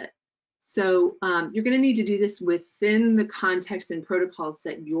support it. So you're going to need to do this within the context and protocols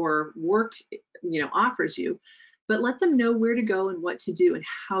that your work, offers you, but let them know where to go and what to do and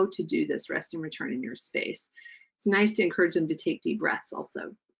how to do this rest and return in your space. It's nice to encourage them to take deep breaths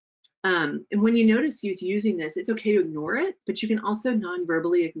also. And when you notice youth using this, it's okay to ignore it, but you can also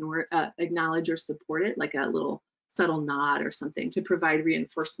non-verbally acknowledge or support it, like a little subtle nod or something, to provide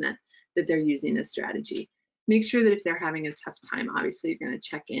reinforcement that they're using this strategy. Make sure that if they're having a tough time, obviously you're going to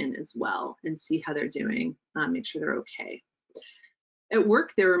check in as well and see how they're doing, make sure they're okay. At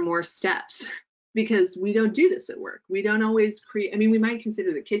work, there are more steps because we don't do this at work. We don't always create, we might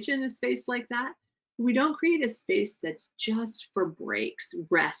consider the kitchen a space like that. We don't create a space that's just for breaks,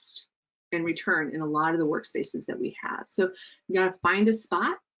 rest, and return in a lot of the workspaces that we have. So you got to find a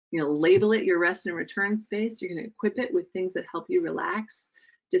spot, label it your rest and return space. You're going to equip it with things that help you relax,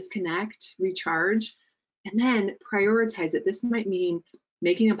 disconnect, recharge, and then prioritize it. This might mean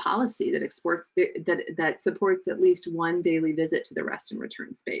making a policy that supports at least one daily visit to the rest and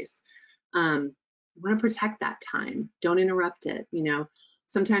return space. You want to protect that time. Don't interrupt it.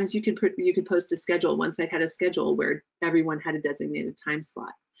 Sometimes you could post a schedule. One site had a schedule where everyone had a designated time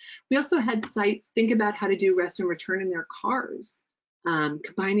slot. We also had sites think about how to do rest and return in their cars,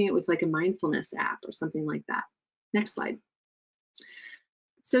 combining it with like a mindfulness app or something like that. Next slide.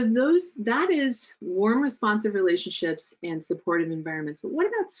 So that is warm, responsive relationships and supportive environments. But what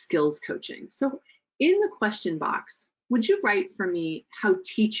about skills coaching? So in the question box, would you write for me how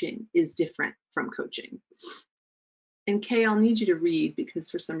teaching is different from coaching? And Kay, I'll need you to read because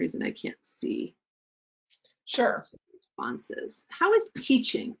for some reason I can't see. Sure. Responses. How is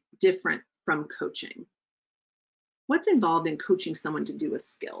teaching different from coaching? What's involved in coaching someone to do a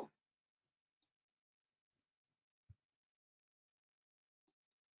skill?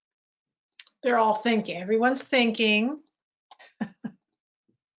 They're all thinking. Everyone's thinking.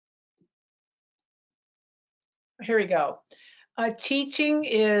 Here we go. Teaching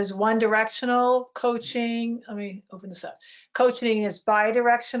is one directional. Coaching, let me open this up. Coaching is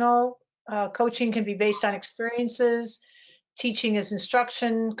bi-directional. Coaching can be based on experiences. Teaching is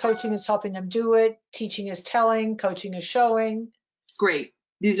instruction. Coaching is helping them do it. Teaching is telling. Coaching is showing. Great.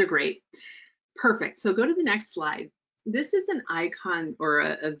 These are great. Perfect. So go to the next slide. This is an icon or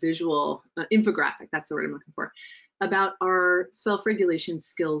a visual infographic, that's the word I'm looking for, about our self-regulation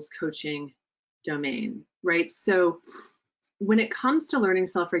skills coaching domain, right? So when it comes to learning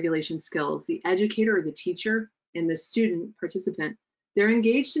self-regulation skills, the educator or the teacher and the student participant, they're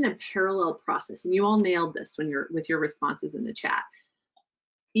engaged in a parallel process. And you all nailed this with your responses in the chat.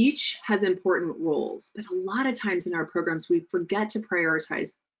 Each has important roles, but a lot of times in our programs, we forget to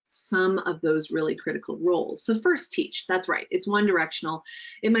prioritize some of those really critical roles. So first, teach. That's right. It's one directional.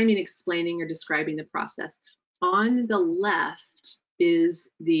 It might mean explaining or describing the process. On the left is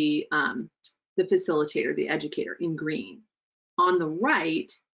the facilitator, the educator in green. On the right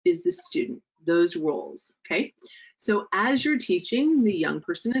is the student, those roles, okay? So as you're teaching, the young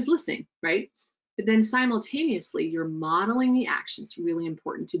person is listening, right? But then simultaneously, you're modeling the actions, really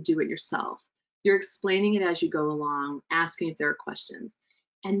important to do it yourself. You're explaining it as you go along, asking if there are questions.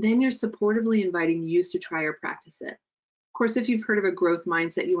 And then you're supportively inviting youth to try or practice it. Of course, if you've heard of a growth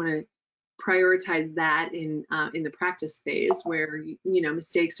mindset, you want to prioritize that in the practice phase, where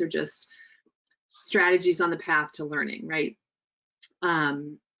mistakes are just strategies on the path to learning, right?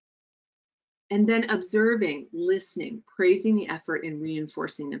 And then observing, listening, praising the effort, and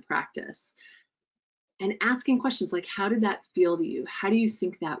reinforcing the practice. And asking questions like, how did that feel to you? How do you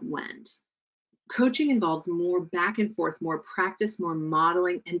think that went? Coaching involves more back and forth, more practice, more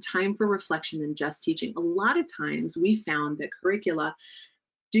modeling, and time for reflection than just teaching. A lot of times we found that curricula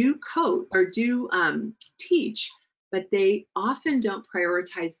do code or do teach, but they often don't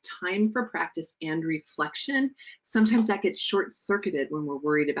prioritize time for practice and reflection. Sometimes that gets short-circuited when we're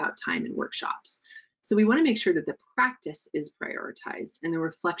worried about time in workshops. So we want to make sure that the practice is prioritized and the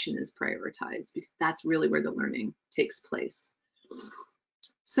reflection is prioritized, because that's really where the learning takes place.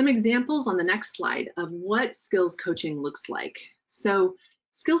 Some examples on the next slide of what skills coaching looks like. So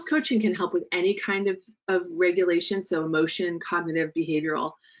skills coaching can help with any kind of regulation, so emotion, cognitive,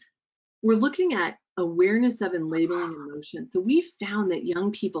 behavioral. We're looking at awareness of and labeling emotions. So we found that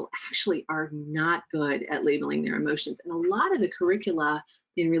young people actually are not good at labeling their emotions. And a lot of the curricula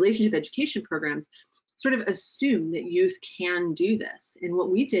in relationship education programs sort of assume that youth can do this. And what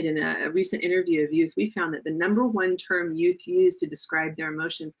we did in a recent interview of youth, we found that the #1 term youth used to describe their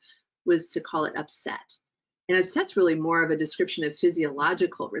emotions was to call it upset. And upset's really more of a description of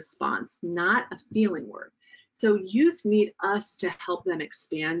physiological response, not a feeling word. So youth need us to help them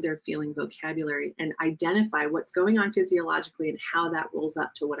expand their feeling vocabulary and identify what's going on physiologically and how that rolls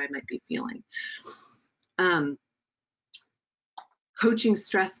up to what I might be feeling. Coaching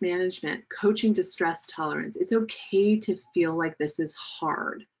stress management, coaching distress tolerance. It's okay to feel like this is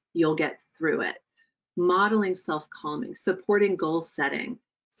hard. You'll get through it. Modeling self-calming, supporting goal setting,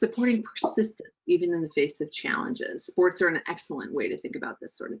 supporting persistence, even in the face of challenges. Sports are an excellent way to think about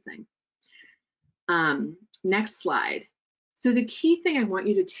this sort of thing. Next slide. So the key thing I want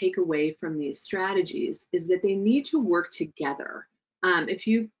you to take away from these strategies is that they need to work together.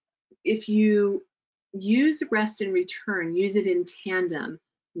 If you use rest and return, use it in tandem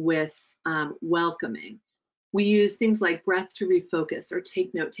with welcoming. We use things like breath to refocus or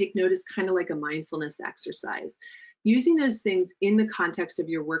take note. Take note is kind of like a mindfulness exercise. Using those things in the context of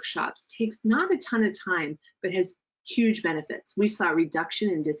your workshops takes not a ton of time, but has huge benefits. We saw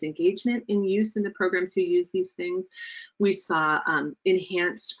reduction in disengagement in youth in the programs who use these things. We saw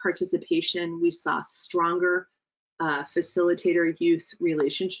enhanced participation. We saw stronger facilitator youth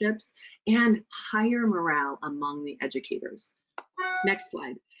relationships and higher morale among the educators. Next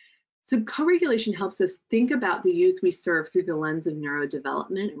slide. So co-regulation helps us think about the youth we serve through the lens of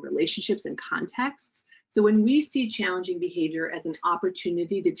neurodevelopment and relationships and contexts. So when we see challenging behavior as an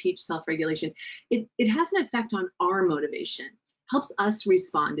opportunity to teach self-regulation, it has an effect on our motivation, helps us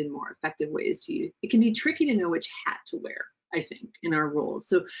respond in more effective ways to youth. It can be tricky to know which hat to wear, I think, in our roles.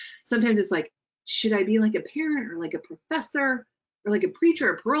 So sometimes it's like, should I be like a parent or like a professor or like a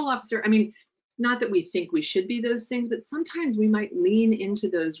preacher or parole officer? I mean, not that we think we should be those things, but sometimes we might lean into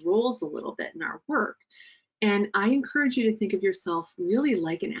those roles a little bit in our work. And I encourage you to think of yourself really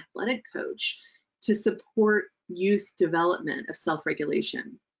like an athletic coach to support youth development of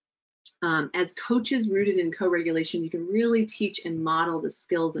self-regulation. As coaches rooted in co-regulation, you can really teach and model the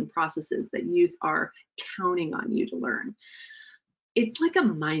skills and processes that youth are counting on you to learn. It's like a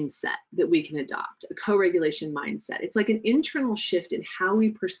mindset that we can adopt, a co-regulation mindset. It's like an internal shift in how we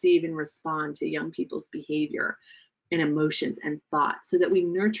perceive and respond to young people's behavior and emotions and thoughts so that we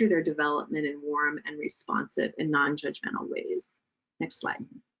nurture their development in warm and responsive and non-judgmental ways. Next slide.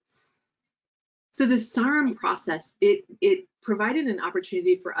 So the SARM process, it provided an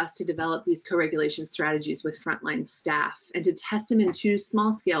opportunity for us to develop these co-regulation strategies with frontline staff and to test them in 2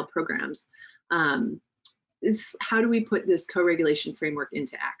 small-scale programs. How do we put this co-regulation framework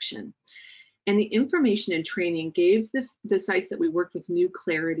into action? And the information and training gave the sites that we worked with new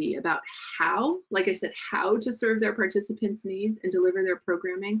clarity about how, like I said, how to serve their participants' needs and deliver their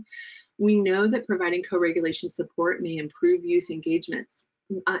programming. We know that providing co-regulation support may improve youth engagements.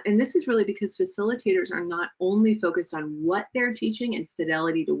 And this is really because facilitators are not only focused on what they're teaching and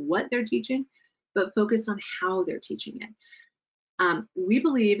fidelity to what they're teaching, but focused on how they're teaching it. We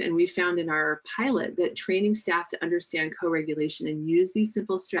believe, and we found in our pilot, that training staff to understand co-regulation and use these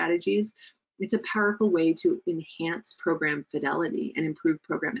simple strategies, it's a powerful way to enhance program fidelity and improve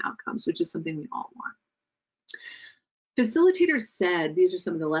program outcomes, which is something we all want. Facilitators said, these are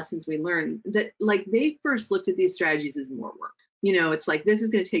some of the lessons we learned, that like they first looked at these strategies as more work. You know, it's like, this is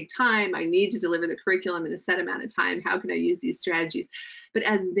going to take time. I need to deliver the curriculum in a set amount of time. How can I use these strategies? But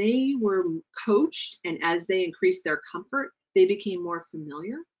as they were coached and as they increased their comfort, they became more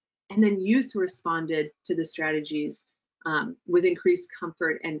familiar. And then youth responded to the strategies with increased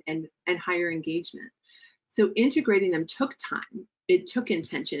comfort and higher engagement. So integrating them took time. It took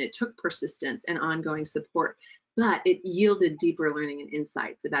intention. It took persistence and ongoing support, but it yielded deeper learning and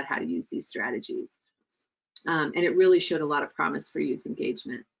insights about how to use these strategies. And it really showed a lot of promise for youth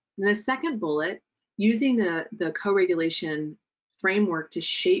engagement. And the second bullet, using the co-regulation framework to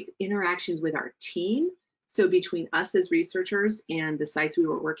shape interactions with our team, so between us as researchers and the sites we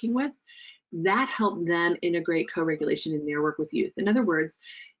were working with, that helped them integrate co-regulation in their work with youth. In other words,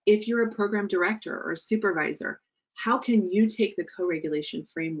 if you're a program director or a supervisor, how can you take the co-regulation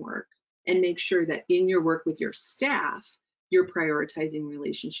framework and make sure that in your work with your staff, you're prioritizing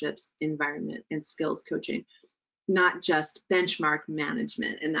relationships, environment, and skills coaching, not just benchmark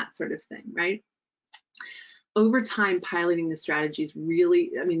management and that sort of thing, right? Over time, piloting the strategies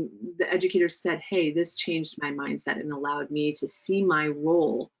really, I mean, the educators said, hey, this changed my mindset and allowed me to see my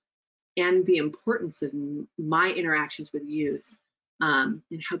role and the importance of my interactions with youth and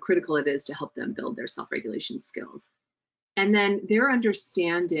how critical it is to help them build their self-regulation skills. And then their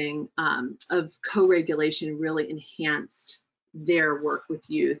understanding of co-regulation really enhanced their work with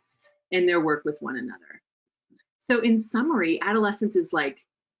youth and their work with one another. So in summary, adolescence is like,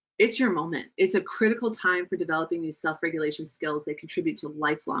 it's your moment. It's a critical time for developing these self-regulation skills that contribute to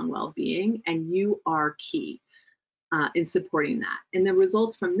lifelong well-being, and you are key in supporting that. And the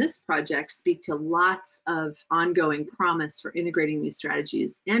results from this project speak to lots of ongoing promise for integrating these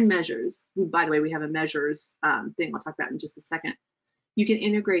strategies and measures. By the way, we have a measures thing I'll talk about in just a second. You can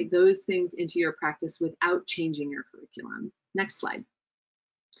integrate those things into your practice without changing your curriculum. Next slide.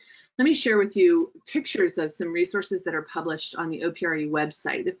 Let me share with you pictures of some resources that are published on the OPRE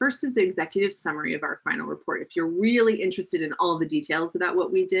website. The first is the executive summary of our final report. If you're really interested in all the details about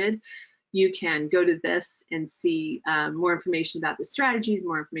what we did, you can go to this and see more information about the strategies,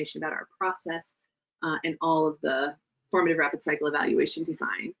 more information about our process, and all of the formative rapid cycle evaluation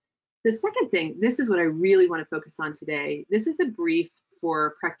design. The second thing, this is what I really want to focus on today. This is a brief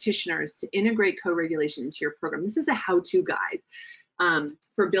for practitioners to integrate co-regulation into your program. This is a how-to guide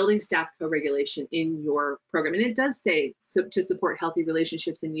for building staff co-regulation in your program. And it does say to support healthy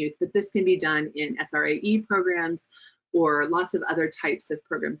relationships in youth, but this can be done in SRAE programs or lots of other types of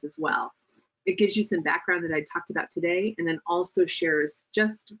programs as well. It gives you some background that I talked about today, and then also shares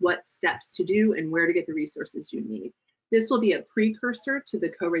just what steps to do and where to get the resources you need. This will be a precursor to the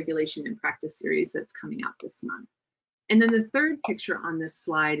co-regulation in practice series that's coming out this month. And then the third picture on this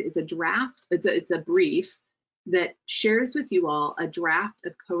slide is a draft, it's a brief that shares with you all a draft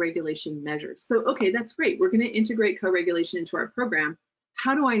of co-regulation measures. So, okay, that's great. We're going to integrate co-regulation into our program.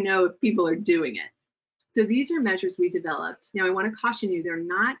 How do I know if people are doing it? So these are measures we developed. Now, I want to caution you, they're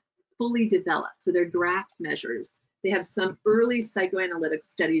not fully developed. So they're draft measures. They have some early psychoanalytic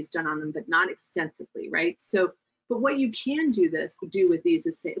studies done on them, but not extensively, right? So, but what you can do with these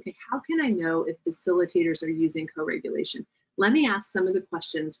is say, okay, how can I know if facilitators are using co-regulation? Let me ask some of the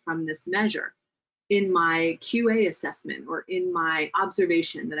questions from this measure in my QA assessment or in my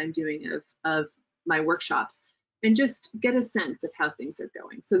observation that I'm doing of my workshops, and just get a sense of how things are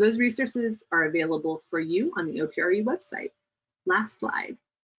going. So those resources are available for you on the OPRE website. Last slide.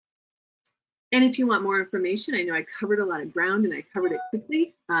 And if you want more information, I know I covered a lot of ground and I covered it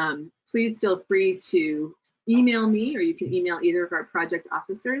quickly. Please feel free to email me, or you can email either of our project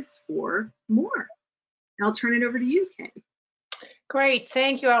officers for more. And I'll turn it over to you, Kay. Great,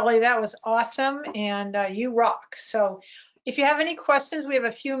 thank you, Aly. That was awesome, and you rock. So if you have any questions, we have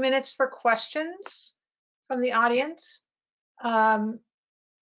a few minutes for questions from the audience. So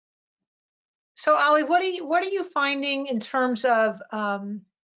Aly, what are you finding in terms of,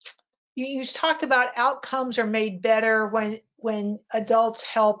 you talked about outcomes are made better when adults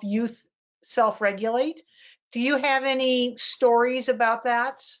help youth self-regulate. Do you have any stories about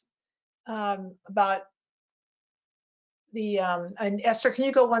that? About the, and Esther, can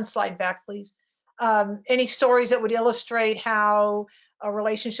you go one slide back, please? Any stories that would illustrate how a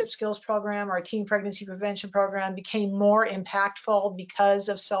relationship skills program or a teen pregnancy prevention program became more impactful because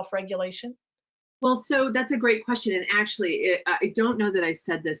of self-regulation? Well, so that's a great question. And actually, I don't know that I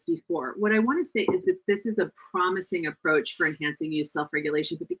said this before. What I want to say is that this is a promising approach for enhancing youth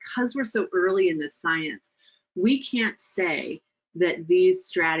self-regulation, but because we're so early in the science, we can't say that these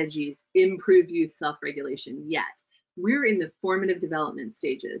strategies improve youth self-regulation yet. We're in the formative development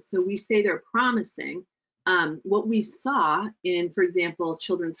stages. So we say they're promising. What we saw in, for example,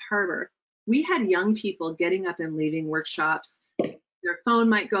 Children's Harbor, we had young people getting up and leaving workshops. Their phone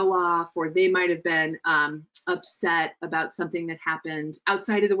might go off, or they might have been upset about something that happened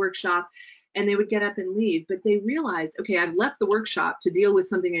outside of the workshop, and they would get up and leave. But they realized, okay, I've left the workshop to deal with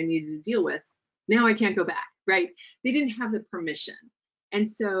something I needed to deal with. Now I can't go back, right? They didn't have the permission. And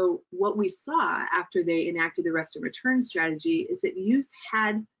so what we saw after they enacted the rest and return strategy is that youth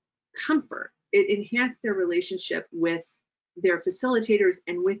had comfort. It enhanced their relationship with their facilitators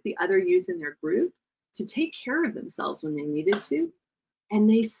and with the other youth in their group to take care of themselves when they needed to. And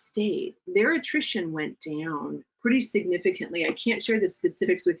they stayed. Their attrition went down pretty significantly. I can't share the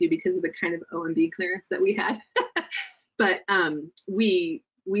specifics with you because of the kind of OMB clearance that we had. But we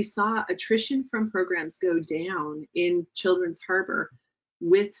saw attrition from programs go down in Children's Harbor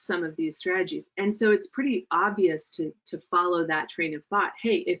with some of these strategies. And so it's pretty obvious to follow that train of thought.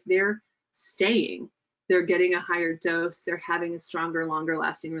 Hey, if they're staying, they're getting a higher dose, they're having a stronger, longer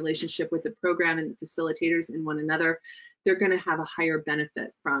lasting relationship with the program and the facilitators and one another, they're going to have a higher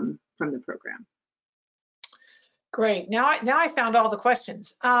benefit from the program. Great. Now I found all the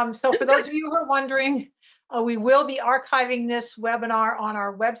questions. So for those of you who are wondering, we will be archiving this webinar on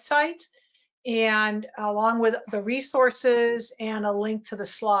our website, and along with the resources and a link to the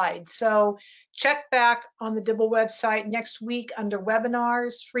slides. So check back on the DIBEL website next week under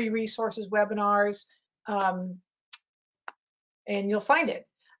webinars, free resources webinars, and you'll find it.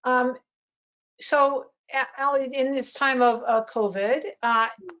 So Aly, in this time of COVID,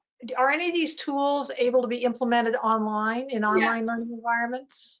 are any of these tools able to be implemented online in online learning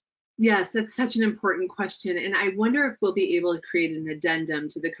environments? Yes, that's such an important question. And I wonder if we'll be able to create an addendum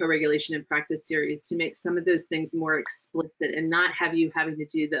to the co-regulation and practice series to make some of those things more explicit and not have you having to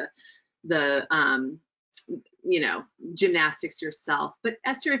do the gymnastics yourself. But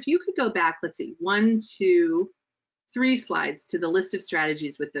Esther, if you could go back, let's see, 1, 2, 3 slides to the list of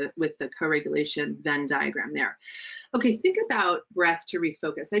strategies with the co-regulation Venn diagram there. Okay, think about breath to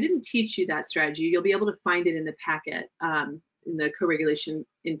refocus. I didn't teach you that strategy. You'll be able to find it in the packet in the co-regulation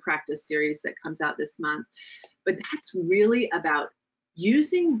in practice series that comes out this month. But that's really about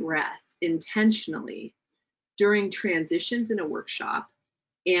using breath intentionally during transitions in a workshop,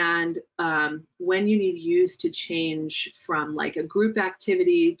 and when you need youth to change from like a group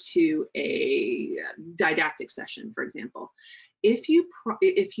activity to a didactic session, for example. If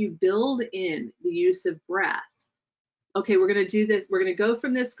you build in the use of breath, okay, we're going to do this. We're going to go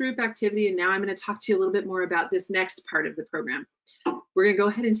from this group activity, and now I'm going to talk to you a little bit more about this next part of the program. We're going to go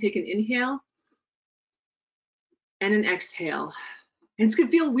ahead and take an inhale and an exhale. And it's going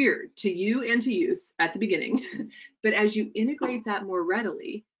to feel weird to you and to youth at the beginning, but as you integrate that more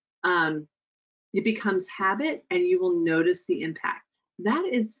readily, it becomes habit and you will notice the impact. That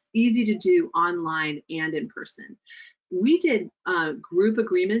is easy to do online and in person. We did group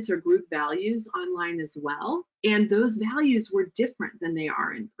agreements or group values online as well, and those values were different than they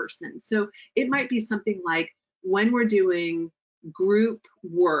are in person. So it might be something like, when we're doing group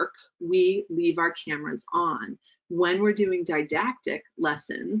work, we leave our cameras on. When we're doing didactic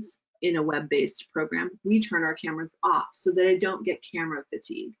lessons in a web-based program, we turn our cameras off so that I don't get camera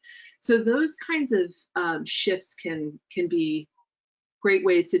fatigue. So those kinds of shifts can be great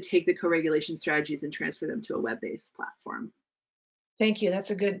ways to take the co-regulation strategies and transfer them to a web-based platform. Thank you. That's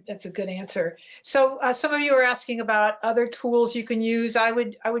a good answer. So some of you are asking about other tools you can use. I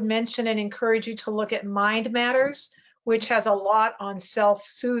would mention and encourage you to look at Mind Matters, which has a lot on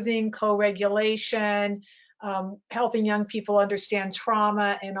self-soothing, co-regulation, helping young people understand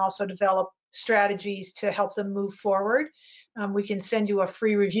trauma, and also develop strategies to help them move forward. We can send you a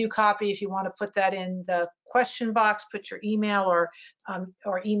free review copy if you want to put that in the question box, put your email, or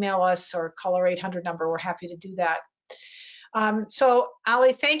email us or call our 800 number. We're happy to do that. So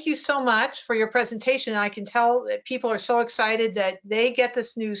Aly, thank you so much for your presentation. I can tell that people are so excited that they get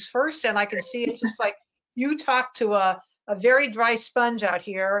this news first, and I can see it's just like you talk to a very dry sponge out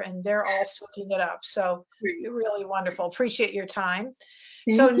here, and they're all soaking it up. So really wonderful. Appreciate your time.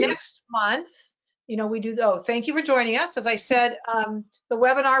 Thank you. Next month, we do, thank you for joining us. As I said, the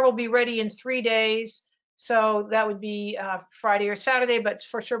webinar will be ready in 3 days. So that would be Friday or Saturday, but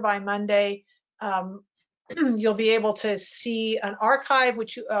for sure by Monday, you'll be able to see an archive,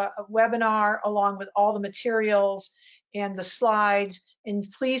 a webinar along with all the materials and the slides,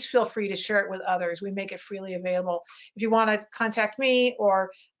 and please feel free to share it with others. We make it freely available. If you want to contact me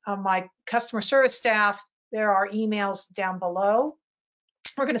or my customer service staff, there are emails down below.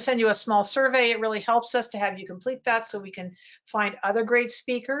 We're going to send you a small survey. It really helps us to have you complete that so we can find other great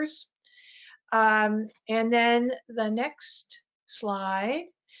speakers. And then the next slide,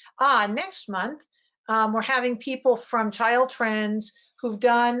 next month, we're having people from Child Trends who've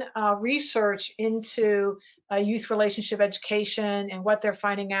done research into youth relationship education and what they're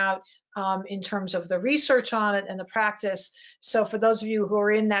finding out in terms of the research on it and the practice. So for those of you who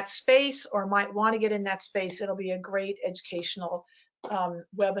are in that space or might want to get in that space, it'll be a great educational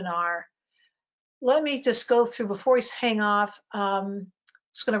webinar. Let me just go through before we hang off.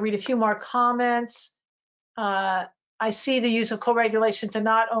 Just going to read a few more comments. I see the use of co-regulation to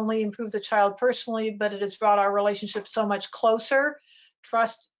not only improve the child personally, but it has brought our relationship so much closer.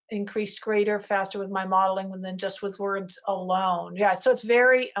 Trust increased greater, faster with my modeling than just with words alone. Yeah, so it's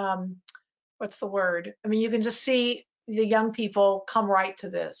very, what's the word? I mean, you can just see the young people come right to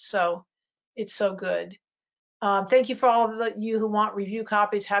this. So it's so good. Thank you for all of you who want review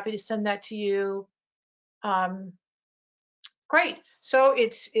copies. Happy to send that to you. Great. So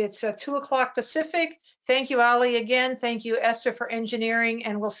it's 2 o'clock Pacific. Thank you, Aly, again. Thank you, Esther, for engineering,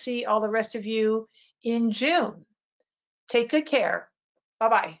 and we'll see all the rest of you in June. Take good care.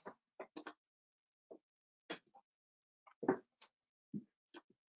 Bye-bye.